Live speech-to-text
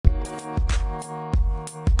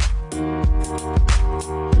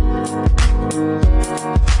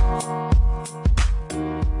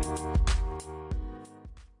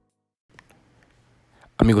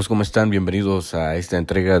Amigos, ¿cómo están? Bienvenidos a esta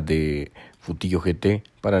entrega de Futillo GT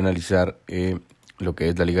para analizar lo que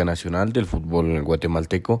es la Liga Nacional del Fútbol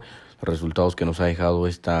Guatemalteco, los resultados que nos ha dejado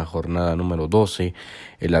esta jornada número 12,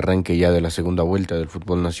 el arranque ya de la segunda vuelta del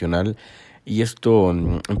fútbol nacional. Y esto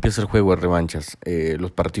empieza el juego de revanchas,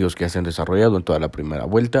 los partidos que se han desarrollado en toda la primera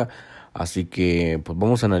vuelta. Así que pues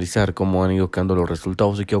vamos a analizar cómo han ido quedando los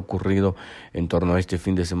resultados y qué ha ocurrido en torno a este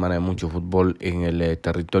fin de semana de mucho fútbol en el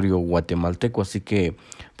territorio guatemalteco. Así que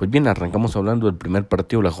pues bien, arrancamos hablando del primer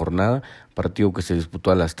partido de la jornada, partido que se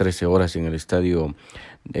disputó a las 13 horas en el estadio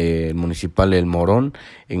municipal El Morón.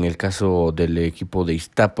 En el caso del equipo de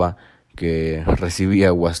Iztapa, que recibía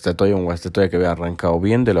a Guastatoya, un Guastatoya que había arrancado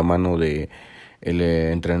bien de la mano de el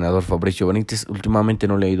entrenador Fabricio Benítez. Últimamente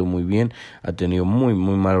no le ha ido muy bien, ha tenido muy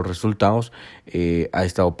malos resultados, ha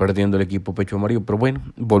estado perdiendo el equipo Pecho Amarillo, pero bueno,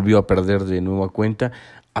 volvió a perder de nueva cuenta,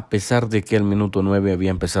 a pesar de que al minuto 9 había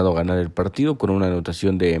empezado a ganar el partido con una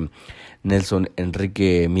anotación de Nelson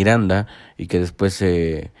Enrique Miranda, y que después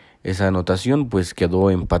esa anotación pues quedó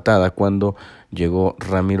empatada cuando llegó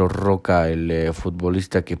Ramiro Roca, el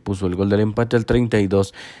futbolista que puso el gol del empate al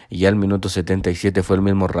 32, y al minuto 77 fue el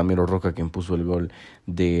mismo Ramiro Roca quien puso el gol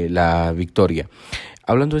de la victoria.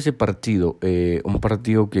 Hablando de ese partido, un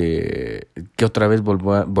partido que otra vez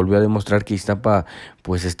volvió a demostrar que Iztapa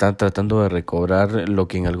pues está tratando de recobrar lo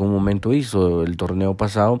que en algún momento hizo el torneo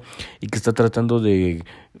pasado, y que está tratando de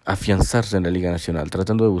afianzarse en la Liga Nacional,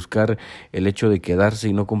 tratando de buscar el hecho de quedarse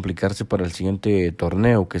y no complicarse para el siguiente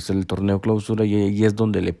torneo, que es el torneo clausura, y es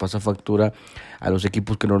donde le pasa factura a los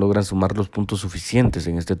equipos que no logran sumar los puntos suficientes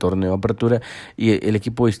en este torneo apertura, y el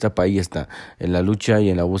equipo de Iztapa ahí está, en la lucha y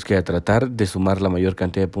en la búsqueda de tratar de sumar la mayor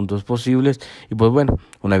cantidad de puntos posibles. Y pues bueno,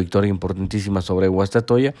 una victoria importantísima sobre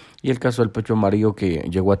Guastatoya, y el caso del Pecho Amarillo, que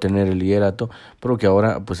llegó a tener el liderato, pero que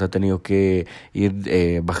ahora pues ha tenido que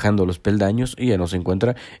ir bajando los peldaños y ya no se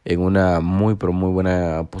encuentra en una muy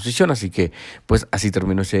buena posición. Así que pues así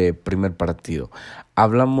terminó ese primer partido.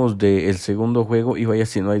 Hablamos del segundo juego, y vaya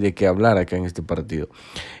si no hay de qué hablar acá en este partido.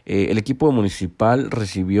 El equipo municipal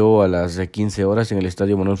recibió a las 15 horas en el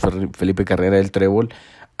estadio Manuel Felipe Carrera del Trébol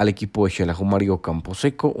al equipo de Xelajú Mario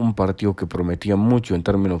Camposeco, un partido que prometía mucho en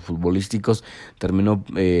términos futbolísticos, terminó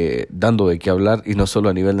dando de qué hablar, y no solo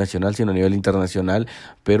a nivel nacional, sino a nivel internacional,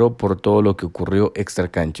 pero por todo lo que ocurrió extra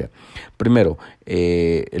cancha. Primero,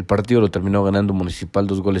 el partido lo terminó ganando Municipal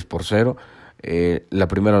 2-0. La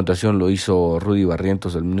primera anotación lo hizo Rudy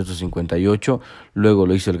Barrientos al minuto 58, luego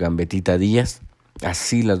lo hizo el Gambetita Díaz,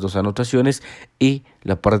 así las dos anotaciones, y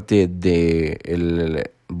la parte de el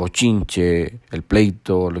bochinche, el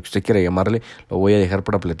pleito, lo que usted quiera llamarle, lo voy a dejar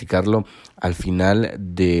para platicarlo al final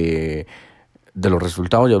de los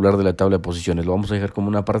resultados y hablar de la tabla de posiciones. Lo vamos a dejar como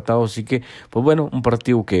un apartado. Así que pues bueno, un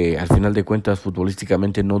partido que al final de cuentas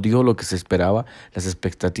futbolísticamente no dio lo que se esperaba, las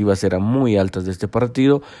expectativas eran muy altas de este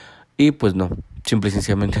partido, y pues no, simple y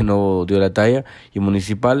sencillamente no dio la talla. Y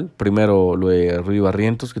Municipal, primero lo de Rudy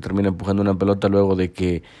Barrientos, que termina empujando una pelota luego de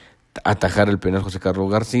que atajara el penal José Carlos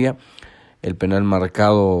García, el penal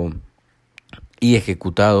marcado y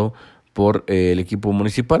ejecutado por el equipo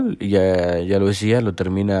municipal. Ya lo decía, lo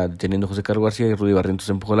termina deteniendo José Carlos García, y Rudy Barrientos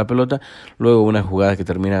empujó la pelota. Luego una jugada que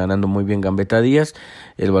termina ganando muy bien Gambetta Díaz,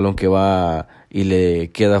 el balón que va y le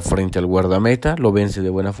queda frente al guardameta, lo vence de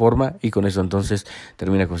buena forma, y con eso entonces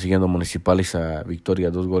termina consiguiendo Municipal esa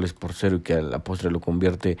victoria 2-0, y que a la postre lo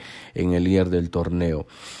convierte en el líder del torneo.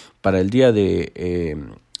 Para el día de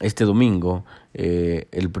este domingo,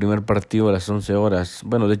 el primer partido a las 11 horas,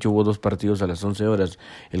 bueno, de hecho hubo dos partidos a las 11 horas,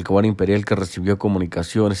 el Cobán Imperial, que recibió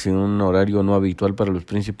Comunicaciones en un horario no habitual para los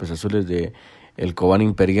Príncipes Azules de el Cobán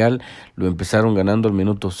Imperial, lo empezaron ganando al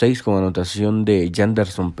minuto 6 con anotación de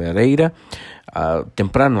Janderson Pereira.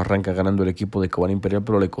 Temprano arranca ganando el equipo de Cobán Imperial,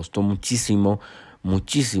 pero le costó muchísimo,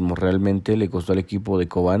 realmente le costó al equipo de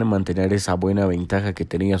Cobán mantener esa buena ventaja que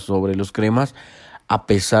tenía sobre los cremas. A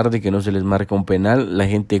pesar de que no se les marca un penal, la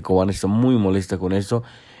gente de Cobán está muy molesta con eso.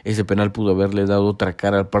 Ese penal pudo haberle dado otra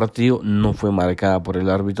cara al partido, no fue marcada por el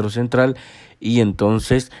árbitro central, y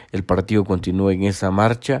entonces el partido continúa en esa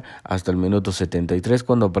marcha hasta el minuto 73,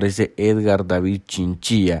 cuando aparece Edgar David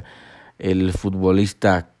Chinchilla, el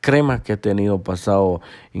futbolista crema que ha tenido pasado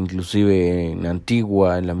inclusive en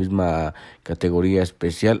Antigua, en la misma categoría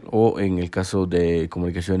especial, o en el caso de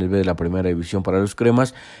Comunicaciones B de la primera división para los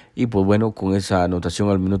cremas. Y pues bueno, con esa anotación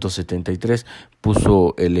al minuto 73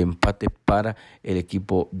 puso el empate para el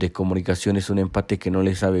equipo de Comunicaciones, un empate que no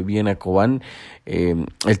le sabe bien a Cobán.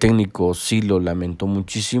 El técnico sí lo lamentó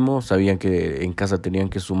muchísimo, sabían que en casa tenían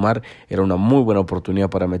que sumar, era una muy buena oportunidad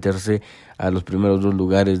para meterse a los primeros dos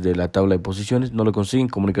lugares de la tabla de posiciones, no lo consiguen.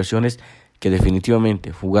 Comunicaciones que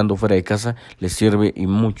definitivamente jugando fuera de casa les sirve y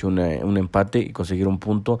mucho un empate y conseguir un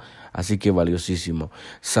punto, así que valiosísimo.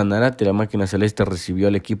 Sanarate, la máquina celeste, recibió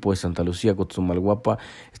al equipo de Santa Lucía Cotumalguapa.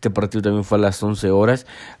 Este partido también fue a las 11 horas,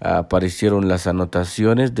 aparecieron las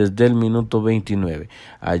anotaciones desde el minuto 29.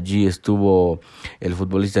 Allí estuvo el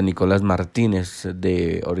futbolista Nicolás Martínez,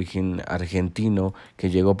 de origen argentino, que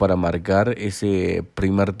llegó para marcar ese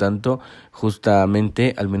primer tanto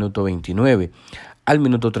justamente al minuto 29. Al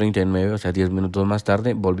minuto 39, o sea 10 minutos más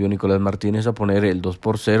tarde, volvió Nicolás Martínez a poner el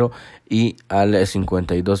 2-0 y al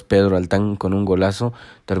 52 Pedro Altán con un golazo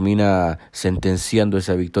termina sentenciando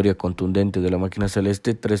esa victoria contundente de la máquina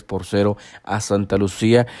celeste 3-0 a Santa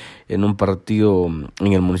Lucía en un partido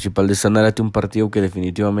en el Municipal de Sanarate, un partido que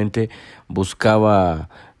definitivamente buscaba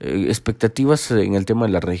expectativas en el tema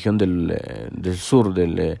de la región del sur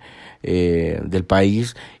del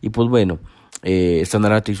país, y pues bueno,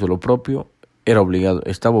 Sanarate hizo lo propio.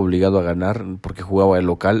 Estaba obligado a ganar porque jugaba el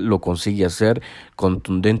local, lo consigue hacer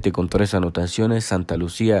contundente con 3 anotaciones. Santa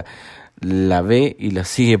Lucía la ve y la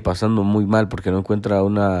sigue pasando muy mal porque no encuentra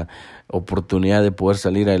una oportunidad de poder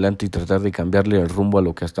salir adelante y tratar de cambiarle el rumbo a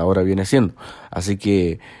lo que hasta ahora viene haciendo. Así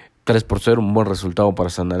que 3-0, un buen resultado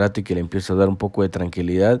para Sanarate, que le empieza a dar un poco de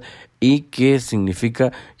tranquilidad y que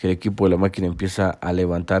significa que el equipo de la máquina empieza a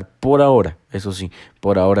levantar por ahora. Eso sí,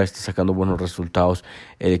 por ahora está sacando buenos resultados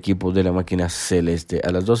el equipo de la máquina celeste.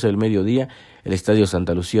 A las 12 del mediodía, el Estadio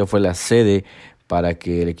Santa Lucía fue la sede para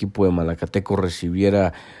que el equipo de Malacateco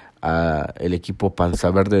recibiera a el equipo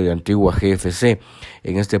Panza Verde de Antigua GFC.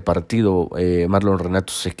 En este partido, Marlon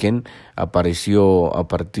Renato Sequén apareció a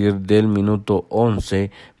partir del minuto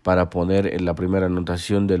 11 para poner en la primera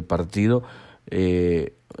anotación del partido.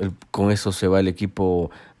 Con eso se va el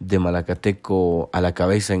equipo de Malacateco a la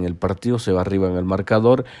cabeza en el partido, se va arriba en el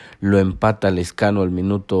marcador, lo empata Lescano al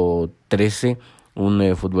minuto 13,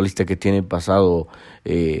 un futbolista que tiene pasado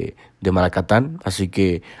de Malacatán, así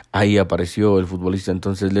que ahí apareció el futbolista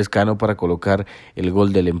entonces Lescano para colocar el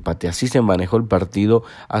gol del empate. Así se manejó el partido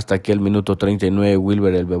hasta que al minuto 39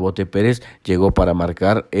 Wilber el Bebote Pérez llegó para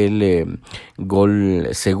marcar el gol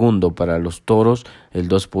segundo para los Toros, el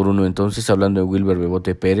 2-1. Entonces, hablando de Wilber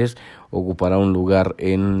Bebote Pérez, ocupará un lugar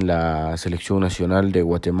en la selección nacional de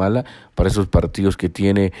Guatemala para esos partidos que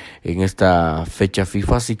tiene en esta fecha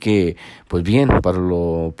FIFA, así que pues bien por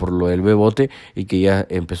lo del Bebote, y que ya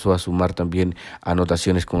empezó a sumar también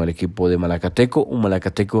anotaciones con el equipo de Malacateco, un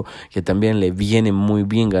Malacateco que también le viene muy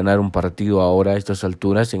bien ganar un partido ahora a estas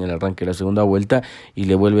alturas en el arranque de la segunda vuelta, y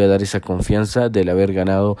le vuelve a dar esa confianza del haber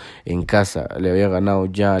ganado en casa. Le había ganado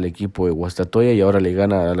ya al equipo de Guastatoya y ahora le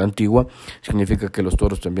gana a la Antigua. Significa que los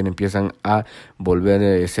Toros también empiezan a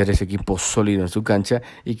volver a ser ese equipo sólido en su cancha,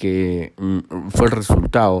 y que fue el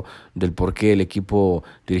resultado del por qué el equipo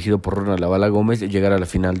dirigido por Ronald Lavala Gómez llegara a la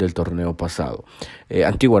final del torneo pasado.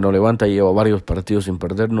 Antigua no levanta, lleva varios partidos sin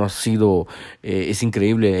perder, no ha sido, es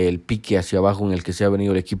increíble el pique hacia abajo en el que se ha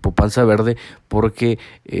venido el equipo Panza Verde, porque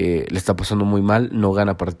le está pasando muy mal, no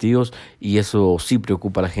gana partidos, y eso sí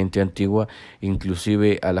preocupa a la gente de Antigua,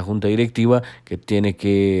 inclusive a la junta directiva, que tiene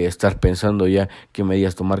que estar pensando ya qué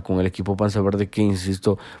medidas tomar con el equipo Panza Verde, que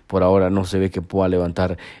insisto, por ahora no se ve que pueda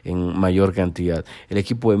levantar en mayor cantidad. El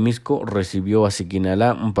equipo de Misco recibió a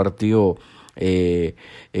Siquinalá, un partido en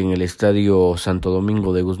el estadio Santo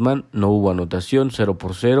Domingo de Guzmán. No hubo anotación,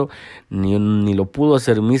 0-0, ni lo pudo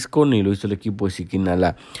hacer Misco ni lo hizo el equipo de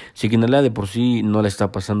Siquinalá. Siquinalá de por sí no le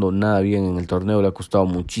está pasando nada bien en el torneo, le ha costado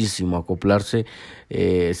muchísimo acoplarse,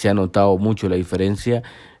 se ha notado mucho la diferencia,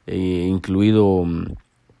 incluido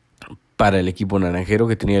para el equipo naranjero,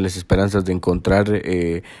 que tenía las esperanzas de encontrar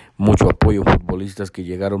mucho apoyo, futbolistas que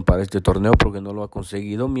llegaron para este torneo, porque no lo ha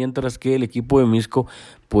conseguido, mientras que el equipo de Misco,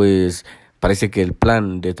 pues parece que el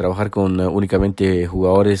plan de trabajar con únicamente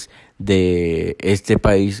jugadores de este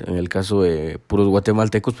país, en el caso de puros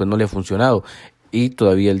guatemaltecos, pues no le ha funcionado. Y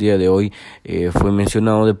todavía el día de hoy fue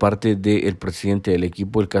mencionado de parte del presidente del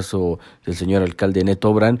equipo, el caso del señor alcalde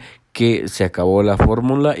Neto Brand, que se acabó la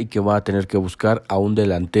fórmula y que va a tener que buscar a un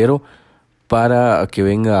delantero para que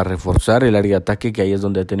venga a reforzar el área de ataque, que ahí es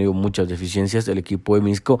donde ha tenido muchas deficiencias el equipo de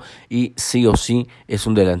Misco, y sí o sí es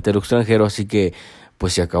un delantero extranjero, así que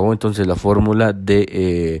pues se acabó entonces la fórmula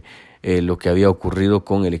de lo que había ocurrido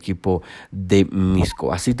con el equipo de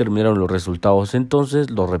Misco. Así terminaron los resultados entonces,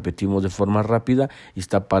 lo repetimos de forma rápida.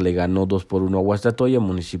 Iztapa le ganó 2-1 a Guastatoya,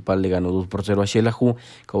 Municipal le ganó 2-0 a Xelajú,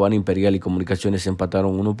 Cobán Imperial y Comunicaciones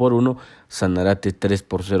empataron 1-1, Sanarate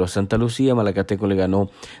 3-0 a Santa Lucía, Malacateco le ganó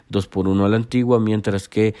 2-1 a la Antigua, mientras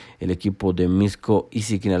que el equipo de Misco y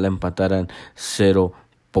Siquinalá empataran 0-0.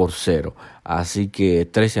 por 0. Así que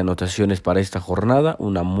 13 anotaciones para esta jornada,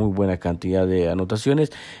 una muy buena cantidad de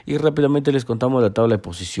anotaciones. Y rápidamente les contamos la tabla de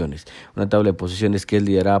posiciones. Una tabla de posiciones que es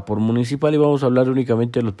liderada por Municipal y vamos a hablar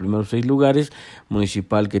únicamente de los primeros 6 lugares.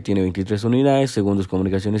 Municipal, que tiene 23 unidades, segundo es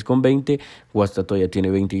Comunicaciones con 20, Guastatoya tiene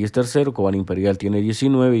 20 y es tercero, Cobán Imperial tiene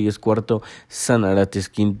 19 y es cuarto, Sanarate es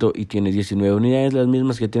quinto y tiene 19 unidades, las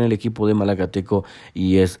mismas que tiene el equipo de Malacateco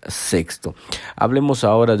y es sexto. Hablemos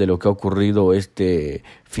ahora de lo que ha ocurrido este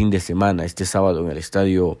fin de semana, este sábado en el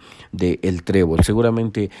estadio de El Trébol.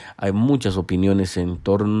 Seguramente hay muchas opiniones en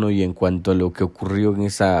torno y en cuanto a lo que ocurrió en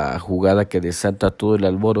esa jugada que desata todo el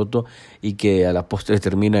alboroto y que a la postre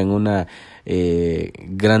termina en una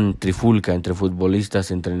gran trifulca entre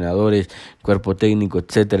futbolistas, entrenadores, cuerpo técnico,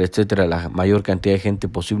 etcétera, etcétera, la mayor cantidad de gente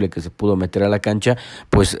posible que se pudo meter a la cancha,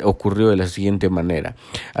 pues ocurrió de la siguiente manera.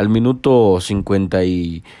 Al minuto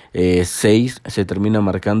 56 se termina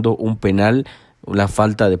marcando un penal, la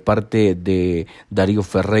falta de parte de Darío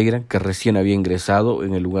Ferreira, que recién había ingresado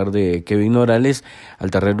en el lugar de Kevin Morales al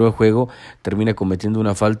terreno de juego, termina cometiendo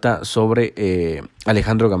una falta sobre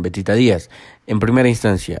Alejandro Gambetita Díaz. En primera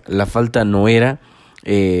instancia, la falta no era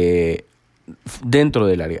dentro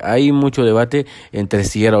del área. Hay mucho debate entre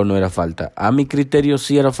si era o no era falta. A mi criterio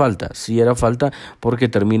sí era falta porque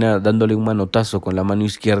termina dándole un manotazo con la mano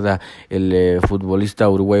izquierda el futbolista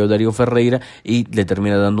uruguayo Darío Ferreira y le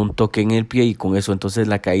termina dando un toque en el pie y con eso entonces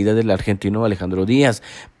la caída del argentino Alejandro Díaz.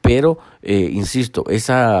 Pero, insisto,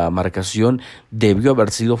 esa marcación debió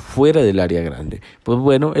haber sido fuera del área grande. Pues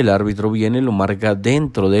bueno, el árbitro viene, lo marca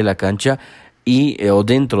dentro de la cancha o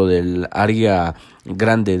dentro del área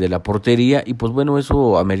grande de la portería y pues bueno,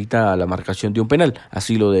 eso amerita la marcación de un penal,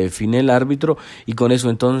 así lo define el árbitro y con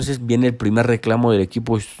eso entonces viene el primer reclamo del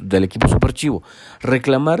equipo Superchivo,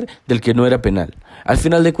 reclamar del que no era penal. Al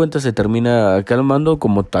final de cuentas se termina calmando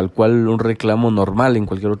como tal cual un reclamo normal en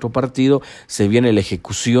cualquier otro partido, se viene la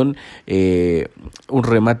ejecución, un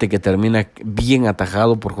remate que termina bien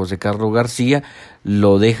atajado por José Carlos García,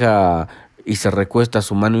 lo deja y se recuesta a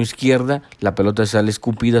su mano izquierda, la pelota sale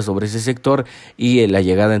escupida sobre ese sector y la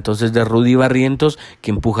llegada entonces de Rudy Barrientos que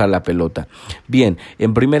empuja la pelota. Bien,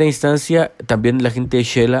 en primera instancia también la gente de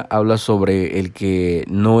Shela habla sobre el que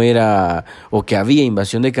no era o que había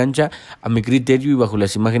invasión de cancha. A mi criterio y bajo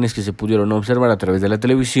las imágenes que se pudieron observar a través de la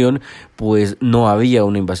televisión, pues no había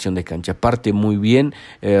una invasión de cancha. Parte muy bien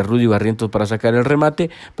Rudy Barrientos para sacar el remate,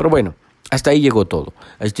 pero bueno, hasta ahí llegó todo,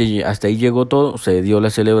 se dio la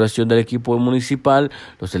celebración del equipo municipal,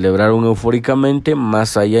 lo celebraron eufóricamente,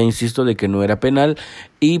 más allá, insisto, de que no era penal,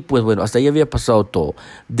 y pues bueno, hasta ahí había pasado todo.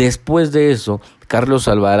 Después de eso, Carlos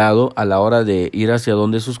Alvarado, a la hora de ir hacia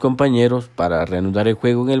donde sus compañeros para reanudar el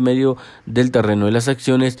juego en el medio del terreno de las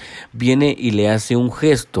acciones, viene y le hace un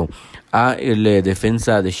gesto a el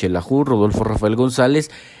defensa de Xelajú, Rodolfo Rafael González,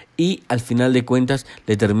 y al final de cuentas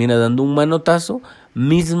le termina dando un manotazo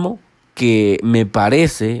mismo que me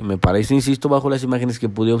parece, insisto, bajo las imágenes que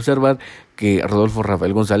pude observar, que Rodolfo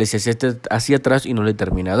Rafael González se hacia atrás y no le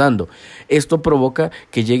termina dando. Esto provoca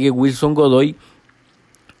que llegue Wilson Godoy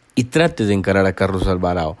y trate de encarar a Carlos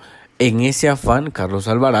Alvarado. En ese afán, Carlos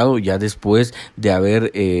Alvarado, ya después de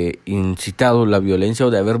haber incitado la violencia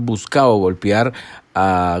o de haber buscado golpear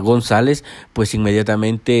a González, pues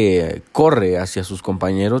inmediatamente corre hacia sus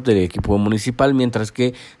compañeros del equipo municipal, mientras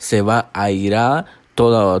que se va a ir a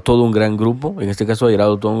todo un gran grupo, en este caso ha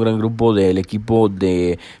llegado todo un gran grupo del equipo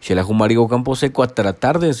de Xelajú Marigo Camposeco a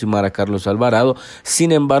tratar de encimar a Carlos Alvarado.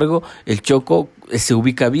 Sin embargo, el Choco se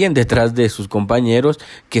ubica bien detrás de sus compañeros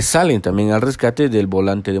que salen también al rescate del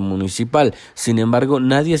volante de Municipal. Sin embargo,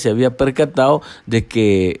 nadie se había percatado de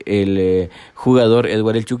que el jugador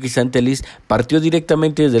Edward El Chucky Santelis partió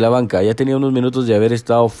directamente desde la banca. Ya tenía unos minutos de haber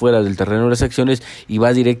estado fuera del terreno de las acciones y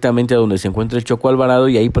va directamente a donde se encuentra el Choco Alvarado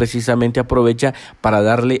y ahí precisamente aprovecha para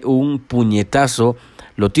darle un puñetazo.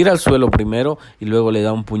 Lo tira al suelo primero y luego le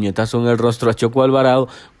da un puñetazo en el rostro a Choco Alvarado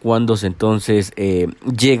cuando entonces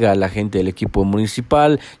llega la gente del equipo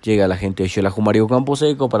municipal, llega la gente de Xelajú Marigo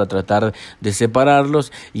Camposeco para tratar de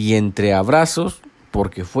separarlos y entre abrazos,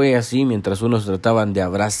 porque fue así, mientras unos trataban de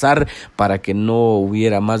abrazar para que no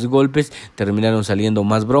hubiera más golpes, terminaron saliendo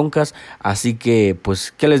más broncas, así que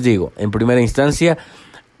pues, ¿qué les digo? En primera instancia,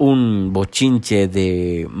 un bochinche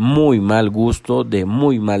de muy mal gusto, de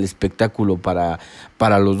muy mal espectáculo para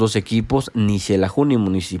los dos equipos, ni Xelajú ni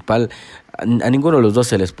Municipal, a ninguno de los dos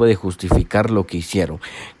se les puede justificar lo que hicieron.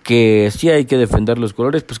 Que sí hay que defender los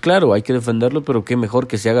colores, pues claro, hay que defenderlos, pero qué mejor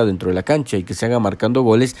que se haga dentro de la cancha y que se haga marcando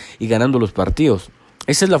goles y ganando los partidos.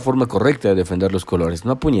 Esa es la forma correcta de defender los colores,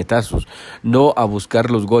 no a puñetazos, no a buscar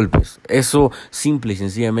los golpes. Eso simple y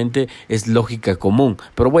sencillamente es lógica común.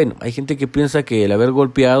 Pero bueno, hay gente que piensa que el haber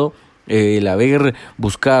golpeado, el haber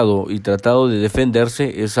buscado y tratado de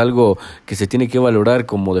defenderse es algo que se tiene que valorar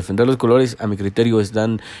como defender los colores. A mi criterio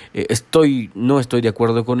no estoy de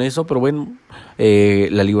acuerdo con eso, pero bueno,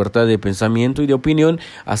 la libertad de pensamiento y de opinión,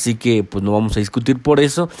 así que pues no vamos a discutir por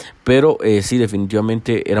eso, pero sí,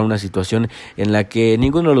 definitivamente era una situación en la que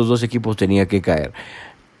ninguno de los dos equipos tenía que caer.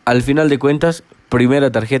 Al final de cuentas,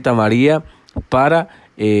 primera tarjeta amarilla para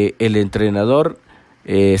el entrenador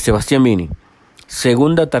Sebastián Mini.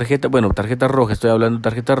 Segunda tarjeta, tarjeta roja, estoy hablando de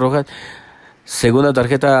tarjetas rojas. Segunda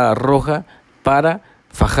tarjeta roja para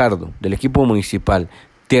Fajardo, del equipo municipal.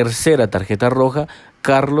 Tercera tarjeta roja,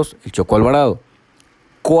 Carlos El Choco Alvarado.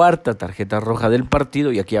 Cuarta tarjeta roja del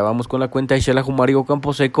partido, y aquí ya vamos con la cuenta de Xelajú Mario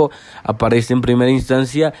Camposeco. Aparece en primera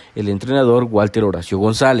instancia el entrenador Walter Horacio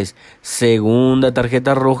González. Segunda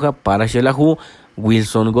tarjeta roja para Xelajú,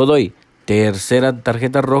 Wilson Godoy. Tercera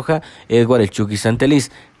tarjeta roja, Edward El Chucky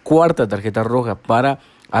Santeliz. Cuarta tarjeta roja para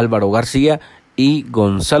Álvaro García y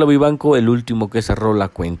Gonzalo Vivanco, el último que cerró la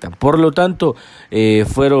cuenta. Por lo tanto,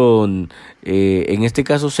 fueron en este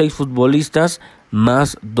caso 6 futbolistas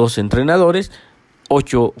más 2 entrenadores.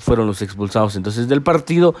 8 fueron los expulsados entonces del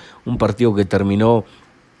partido, un partido que terminó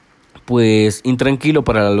pues intranquilo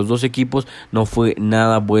para los dos equipos, no fue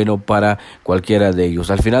nada bueno para cualquiera de ellos.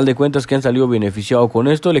 Al final de cuentas, ¿quién salió beneficiado con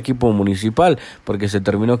esto? El equipo municipal, porque se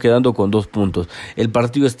terminó quedando con 2 puntos. El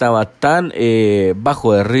partido estaba tan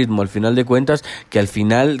bajo de ritmo al final de cuentas, que al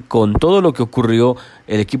final, con todo lo que ocurrió,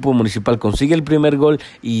 el equipo municipal consigue el primer gol,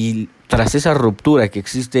 y tras esa ruptura que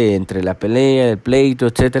existe entre la pelea, el pleito,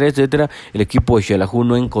 etcétera, etcétera, el equipo de Xelajú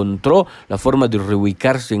no encontró la forma de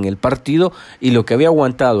reubicarse en el partido, y lo que había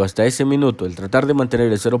aguantado hasta ese minuto, el tratar de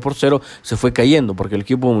mantener el 0-0, se fue cayendo, porque el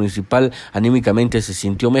equipo municipal anímicamente se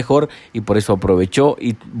sintió mejor, y por eso aprovechó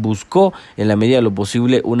y buscó en la medida de lo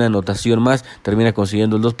posible una anotación más, termina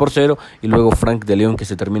consiguiendo el 2-0, y luego Frank de León, que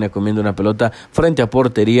se termina comiendo una pelota frente a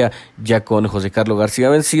portería, ya con José Carlos García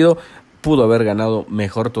vencido. Pudo haber ganado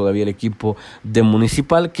mejor todavía el equipo de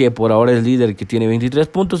Municipal, que por ahora es líder, que tiene 23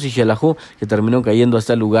 puntos, y Xelajú, que terminó cayendo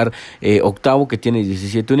hasta el lugar octavo, que tiene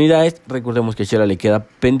 17 unidades. Recordemos que a Xela le queda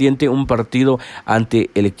pendiente un partido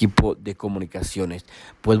ante el equipo de Comunicaciones.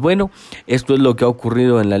 Pues bueno, esto es lo que ha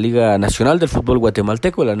ocurrido en la Liga Nacional del Fútbol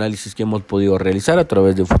Guatemalteco, el análisis que hemos podido realizar a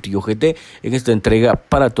través de Futillo GT en esta entrega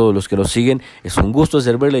para todos los que nos siguen. Es un gusto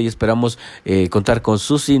servirle y esperamos contar con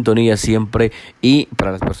su sintonía siempre, y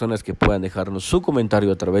para las personas que puedan dejarnos su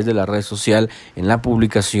comentario a través de la red social en la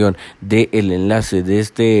publicación del enlace de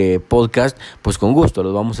este podcast, pues con gusto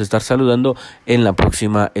los vamos a estar saludando en la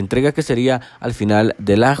próxima entrega, que sería al final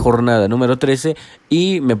de la jornada número 13,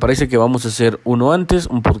 y me parece que vamos a hacer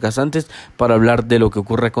un podcast antes, para hablar de lo que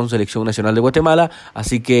ocurre con Selección Nacional de Guatemala.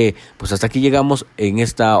 Así que pues hasta aquí llegamos en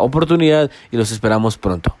esta oportunidad, y los esperamos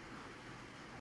pronto.